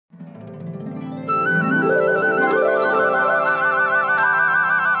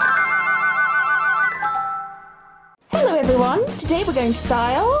we're going to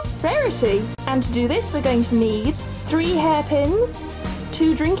style Rarity. And to do this we're going to need 3 hairpins,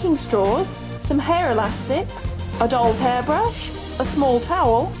 2 drinking straws, some hair elastics, a doll's hairbrush, a small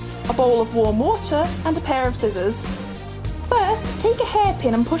towel, a bowl of warm water and a pair of scissors. First, take a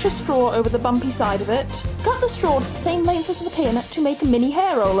hairpin and push a straw over the bumpy side of it. Cut the straw to the same length as the pin to make a mini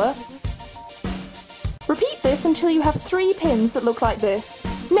hair roller. Repeat this until you have 3 pins that look like this.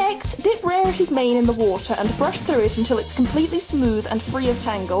 Next, dip Rarity's mane in the water and brush through it until it's completely smooth and free of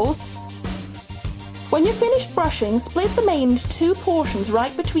tangles. When you're finished brushing, split the mane into 2 portions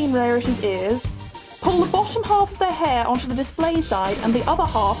right between Rarity's ears. Pull the bottom half of their hair onto the display side and the other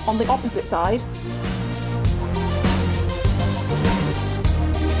half on the opposite side.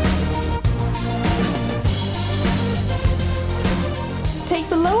 Take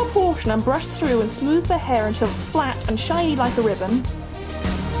the lower portion and brush through and smooth their hair until it's flat and shiny like a ribbon.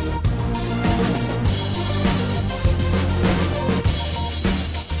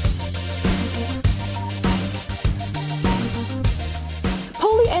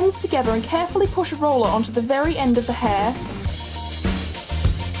 Pull the ends together and carefully push a roller onto the very end of the hair.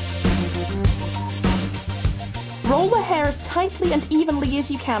 Roll the hair as tightly and evenly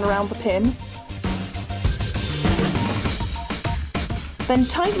as you can around the pin. Then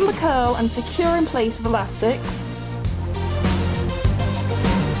tighten the curl and secure in place with elastics.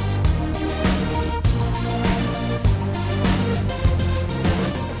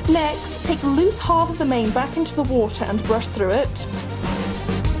 Next, take the loose half of the mane back into the water and brush through it.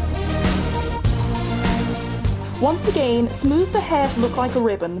 Once again, smooth the hair to look like a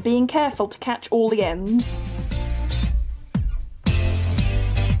ribbon, being careful to catch all the ends.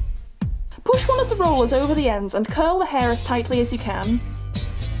 Push one of the rollers over the ends and curl the hair as tightly as you can.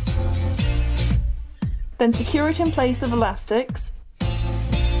 Then secure it in place with elastics.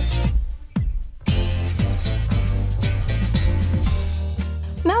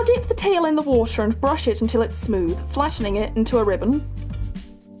 Now dip the tail in the water and brush it until it's smooth, flattening it into a ribbon.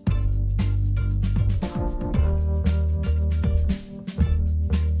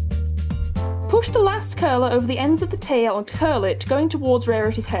 Push the last curler over the ends of the tail and curl it, going towards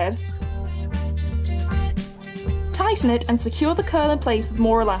Rarity's head. Tighten it and secure the curl in place with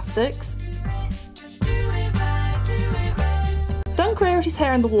more elastics. Dunk Rarity's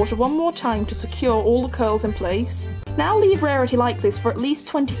hair in the water one more time to secure all the curls in place. Now leave Rarity like this for at least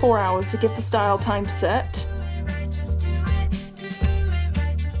 24 hours to give the style time to set.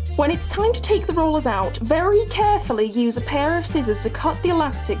 When it's time to take the rollers out, very carefully use a pair of scissors to cut the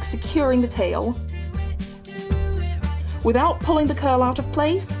elastic securing the tail. Without pulling the curl out of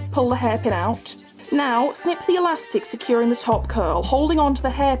place, pull the hairpin out. Now snip the elastic securing the top curl, holding on to the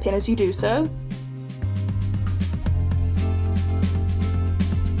hairpin as you do so.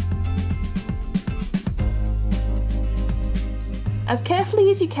 As carefully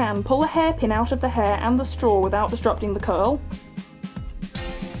as you can, pull the hairpin out of the hair and the straw without disrupting the curl.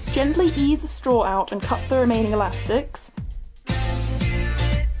 Gently ease the straw out and cut the remaining elastics.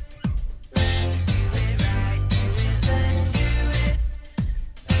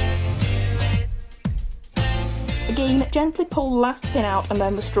 Again, gently pull the last pin out and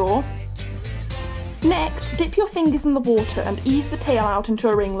then the straw. Next, dip your fingers in the water and ease the tail out into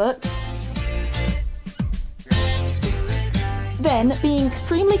a ringlet. Then, being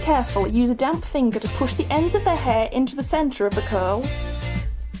extremely careful, use a damp finger to push the ends of their hair into the centre of the curls.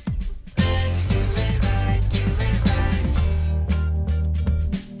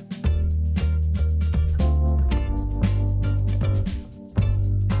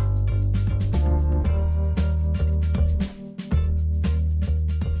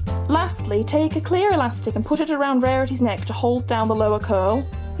 Lastly, take a clear elastic and put it around Rarity's neck to hold down the lower curl.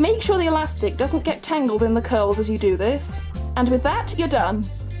 Make sure the elastic doesn't get tangled in the curls as you do this. And with that, you're done.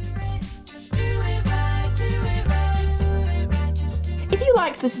 If you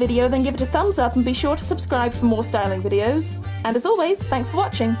liked this video, then give it a thumbs up and be sure to subscribe for more styling videos. And as always, thanks for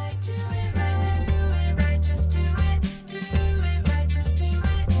watching.